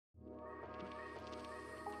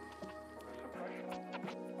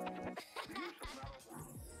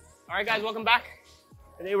All right, guys, welcome back.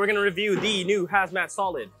 Today we're gonna review the new Hazmat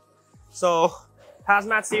Solid. So,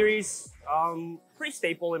 Hazmat series, pretty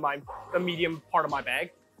staple in the medium part of my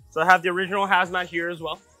bag. So I have the original Hazmat here as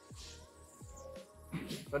well.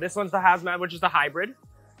 So this one's the Hazmat, which is the hybrid.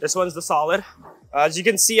 This one's the Solid. As you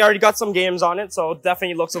can see, I already got some games on it, so it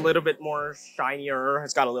definitely looks a little bit more shinier.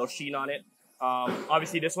 It's got a little sheen on it.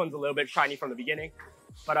 Obviously, this one's a little bit shiny from the beginning.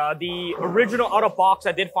 But the original out of box,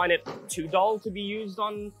 I did find it too dull to be used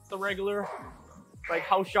on the regular like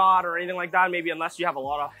house shot or anything like that. Maybe unless you have a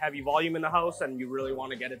lot of heavy volume in the house and you really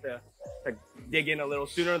want to get it to dig in a little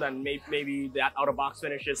sooner, then maybe that out of box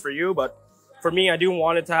finish is for you. But for me, I do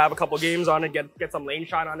want it to have a couple games on it, get some lane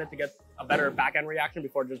shine on it to get a better back end reaction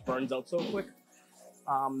before it just burns out so quick.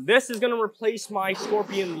 This is going to replace my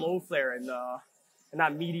Scorpion low flare in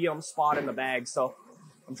that medium spot in the bag. So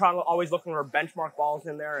I'm trying to always looking for benchmark balls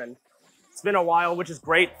in there, and it's been a while, which is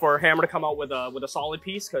great for Hammer to come out with a solid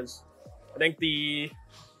piece, because I think the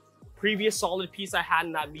previous solid piece I had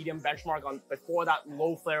in that medium benchmark on before that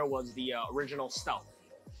low flare was the original Stealth.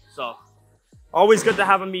 So always good to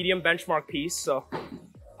have a medium benchmark piece. So I'm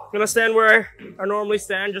gonna stand where I normally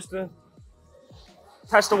stand just to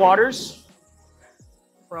test the waters.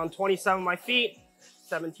 Around 27 my feet,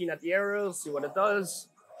 17 at the arrows, see what it does.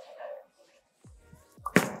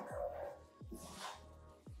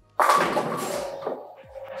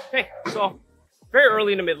 Okay, so very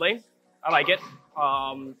early in the mid lane. I like it.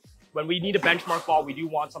 When we need a benchmark ball, we do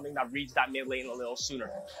want something that reads that mid lane a little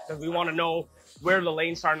sooner, because we want to know where the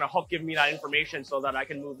lane's starting to hook, give me that information so that I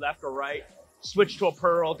can move left or right, switch to a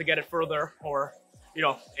pearl to get it further, or, you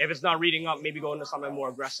know, if it's not reading up, maybe go into something more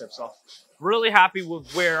aggressive. So really happy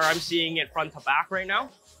with where I'm seeing it front to back right now.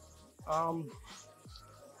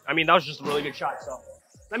 I mean, that was just a really good shot. So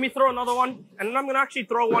let me throw another one, and then I'm going to actually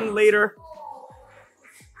throw one later.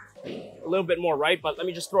 A little bit more right, but let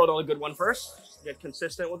me just throw another good one first, just to get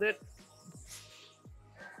consistent with it.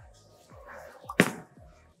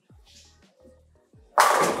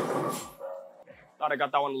 Thought I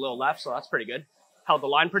got that one a little left, so that's pretty good. Held the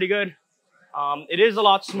line pretty good. It is a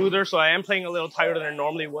lot smoother, so I am playing a little tighter than I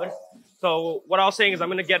normally would. So what I was saying is I'm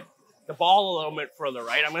going to get the ball a little bit further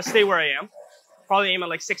right. I'm going to stay where I am. Probably aim at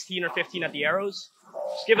like 16 or 15 at the arrows.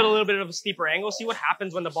 Just give it a little bit of a steeper angle. See what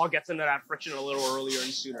happens when the ball gets into that friction a little earlier and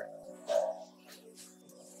sooner.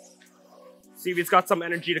 See if it's got some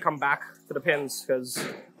energy to come back to the pins, because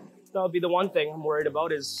that would be the one thing I'm worried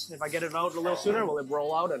about, is if I get it out a little sooner, will it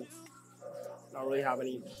roll out and not really have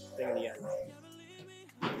anything in the end.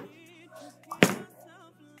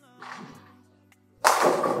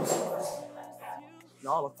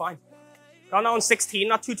 No, look fine. Got that one 16,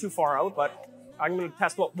 not too far out, but I'm going to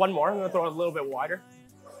test one more. I'm going to throw it a little bit wider.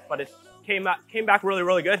 But it came back really,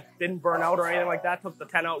 really good. Didn't burn out or anything like that. Took the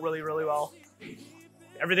 10 out really, really well.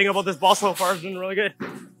 Everything about this ball so far has been really good.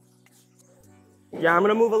 Yeah, I'm going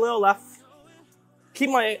to move a little left. Keep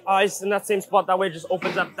my eyes in that same spot. That way it just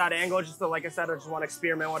opens up that angle. Just so, like I said, I just want to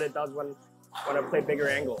experiment what it does when I play bigger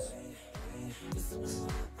angles.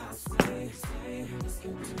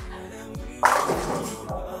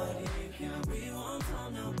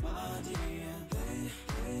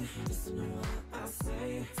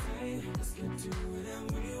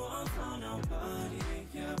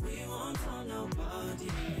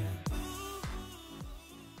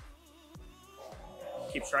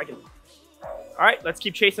 Keep striking. All right, let's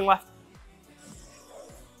keep chasing left.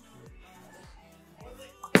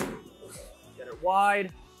 Get it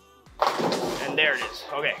wide. And there it is.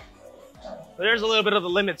 Okay. So there's a little bit of the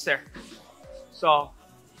limits there. So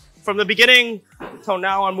from the beginning till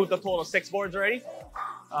now, I moved a total of 6 boards already.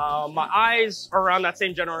 My eyes are around that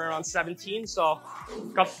same general, around 17. So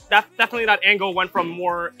definitely that angle went from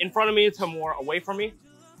more in front of me to more away from me.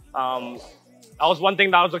 That was one thing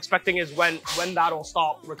that I was expecting, is when that'll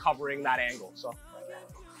stop recovering that angle. So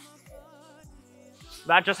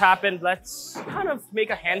that just happened. Let's kind of make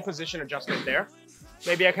a hand position adjustment there.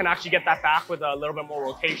 Maybe I can actually get that back with a little bit more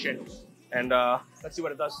rotation. And let's see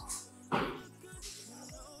what it does.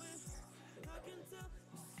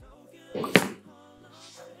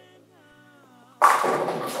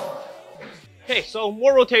 Okay, so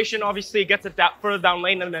more rotation obviously gets it further down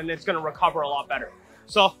lane, and then it's going to recover a lot better.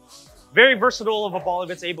 So very versatile of a ball if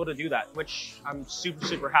it's able to do that, which I'm super,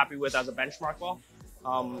 super happy with as a benchmark ball.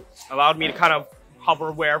 Allowed me to kind of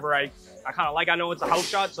hover wherever I kind of like. I know it's a house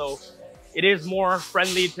shot, so it is more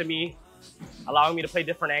friendly to me, allowing me to play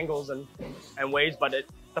different angles and ways. But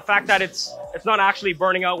the fact that it's not actually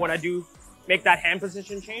burning out when I do make that hand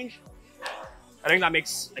position change, I think that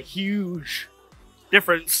makes a huge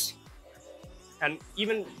difference. And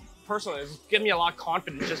even personally, it's given me a lot of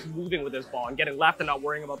confidence just moving with this ball and getting left and not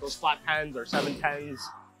worrying about those flat 10s or 7-10s.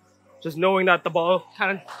 Just knowing that the ball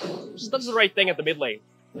kind of just does the right thing at the mid lane.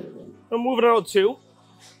 I'm moving out 2.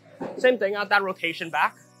 Same thing, add that rotation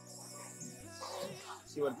back.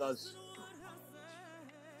 See what it does.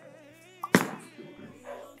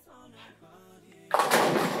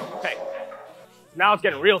 Okay, now it's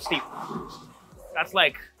getting real steep. That's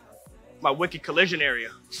like my wicked collision area,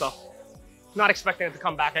 so not expecting it to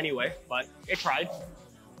come back anyway, but it tried.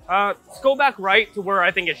 Let's go back right to where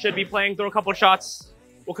I think it should be playing, throw a couple shots.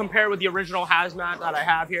 We'll compare with the original Hazmat that I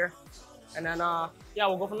have here, and then yeah,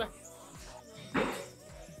 we'll go from there.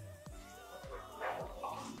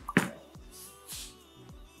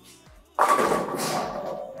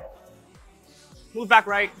 Move back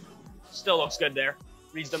right, still looks good there.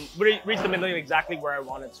 Reads the mid lane exactly where I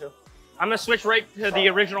wanted to. I'm gonna switch right to the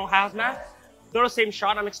original Hazmat. Throw the same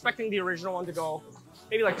shot. I'm expecting the original one to go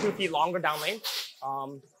maybe like 2 feet longer down lane.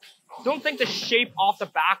 Don't think the shape off the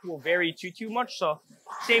back will vary too much. So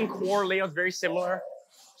same core layout, very similar.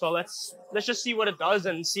 So let's just see what it does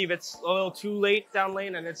and see if it's a little too late down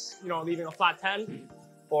lane and it's, you know, leaving a flat 10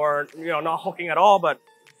 or, you know, not hooking at all. But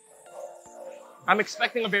I'm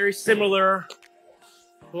expecting a very similar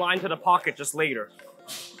line to the pocket just later.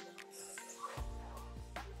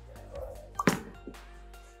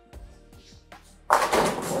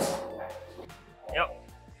 Yep,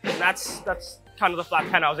 and that's kind of the flat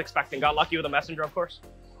 10 I was expecting. Got lucky with a messenger, of course.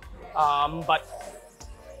 But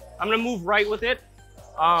I'm gonna move right with it.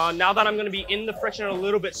 Now that I'm gonna be in the friction a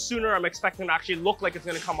little bit sooner, I'm expecting to actually look like it's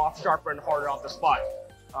gonna come off sharper and harder off the spot.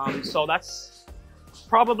 So that's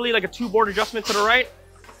probably like a 2-board adjustment to the right.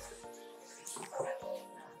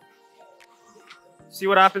 See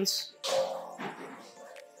what happens.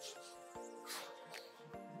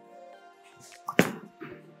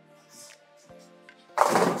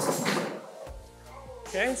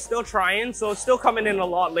 Okay, still trying. So it's still coming in a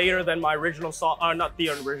lot later than my original, not the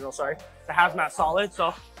original, sorry, the Hazmat Solid. So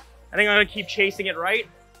I think I'm gonna keep chasing it right.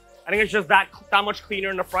 I think it's just that much cleaner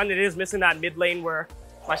in the front. It is missing that mid lane where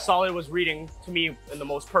my Solid was reading to me in the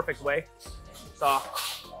most perfect way. So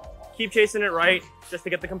keep chasing it right just to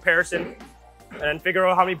get the comparison and then figure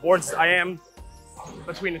out how many boards I am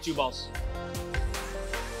between the 2 balls.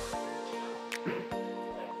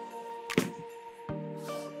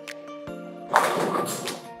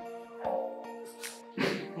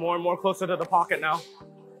 More and more closer to the pocket now.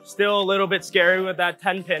 Still a little bit scary with that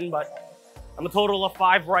 10 pin, but I'm a total of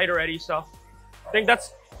 5 right already, so I think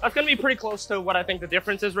that's gonna be pretty close to what I think the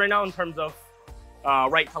difference is right now in terms of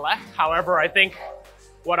right to left. However, I think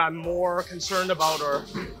what I'm more concerned about or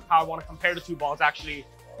how I want to compare the 2 balls actually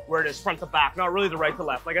where it is front to back, not really the right to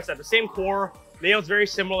left. Like I said, the same core, layout's very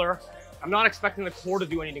similar. I'm not expecting the core to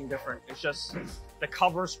do anything different. It's just the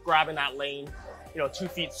covers grabbing that lane, you know, 2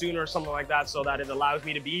 feet sooner or something like that, so that it allows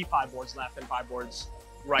me to be 5 boards left and 5 boards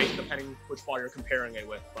right, depending which ball you're comparing it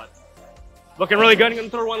with. But looking really good. I'm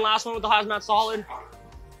gonna throw one last one with the Hazmat Solid.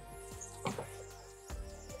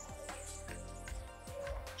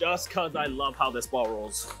 Just because I love how this ball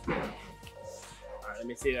rolls. All right, let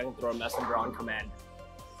me see if I can throw a messenger on command.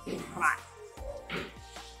 Come on.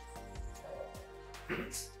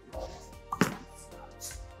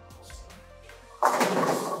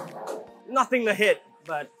 Nothing to hit,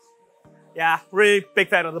 but yeah, really big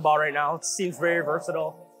fan of the ball right now. It seems very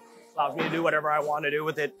versatile. Allows me to do whatever I want to do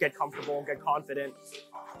with it, get comfortable, get confident,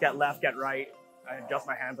 get left, get right. I adjust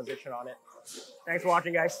my hand position on it. Thanks for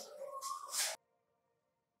watching, guys.